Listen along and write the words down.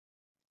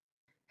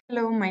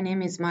Hello, my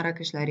name is Mara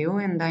Cășlariu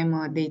and I'm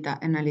a data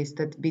analyst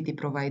at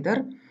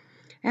btProvider.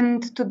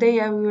 And today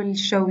I will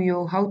show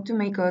you how to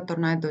make a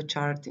tornado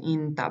chart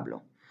in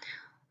Tableau.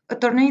 A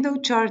tornado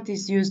chart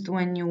is used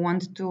when you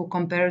want to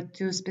compare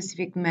two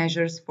specific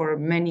measures for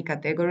many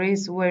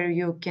categories where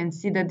you can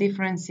see the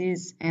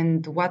differences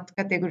and what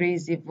category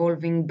is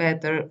evolving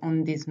better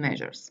on these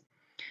measures.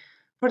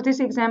 For this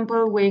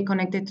example, we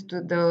connected to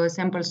the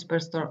sample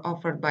superstore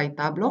offered by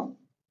Tableau.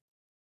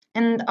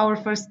 And our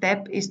first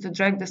step is to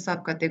drag the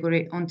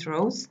subcategory onto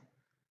rows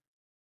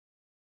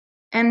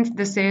and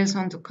the sales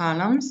onto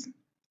columns.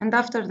 And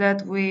after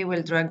that, we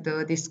will drag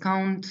the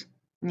discount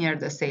near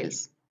the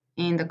sales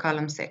in the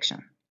column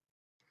section.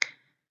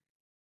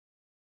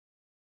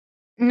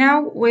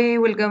 Now we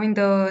will go in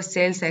the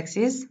sales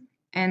axis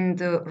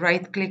and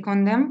right-click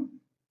on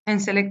them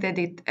and select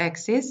Edit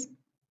Axis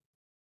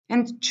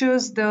and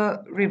choose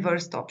the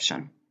reversed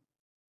option.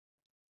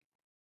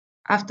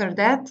 After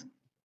that,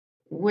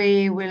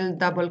 we will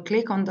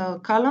double-click on the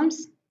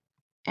columns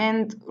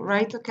and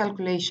write a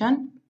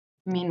calculation,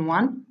 mean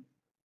 1,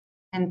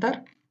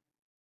 enter.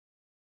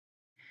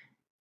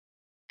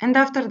 And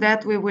after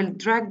that, we will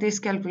drag this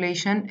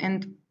calculation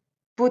and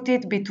put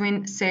it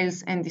between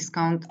sales and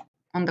discount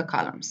on the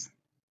columns,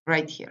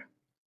 right here.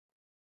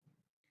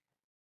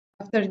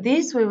 After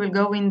this, we will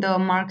go in the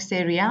marks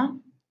area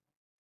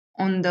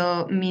on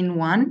the mean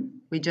 1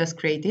 we just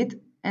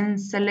created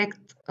and select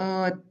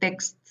a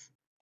text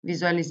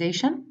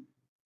visualization.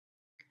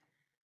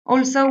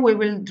 Also, we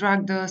will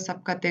drag the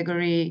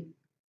subcategory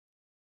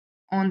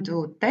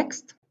onto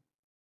text.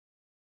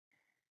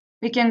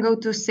 We can go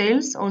to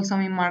sales, also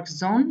in marks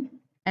zone,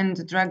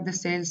 and drag the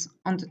sales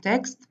onto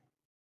text.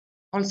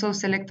 Also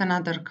select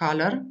another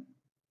color,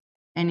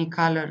 any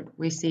color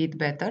we see it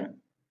better.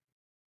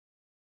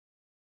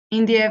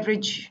 In the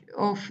average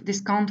of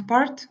discount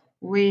part,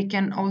 we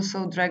can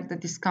also drag the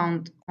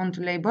discount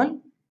onto label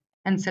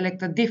and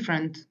select a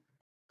different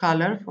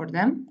color for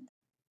them.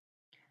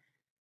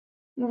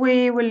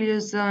 We will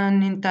use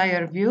an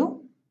entire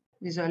view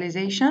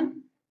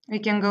visualization. We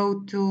can go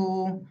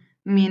to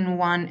mean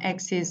 1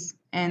 axis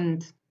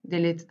and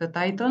delete the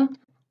title.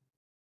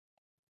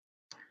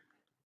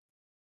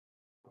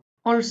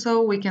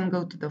 Also, we can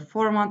go to the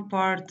format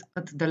part,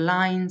 at the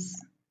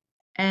lines,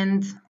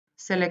 and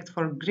select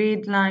for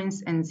grid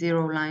lines and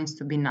 0 lines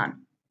to be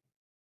none.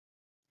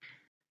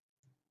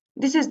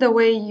 This is the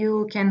way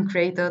you can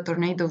create a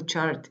tornado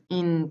chart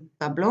in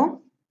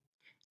Tableau.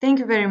 Thank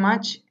you very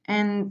much,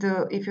 and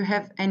if you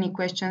have any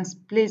questions,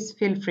 please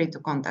feel free to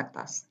contact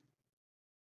us.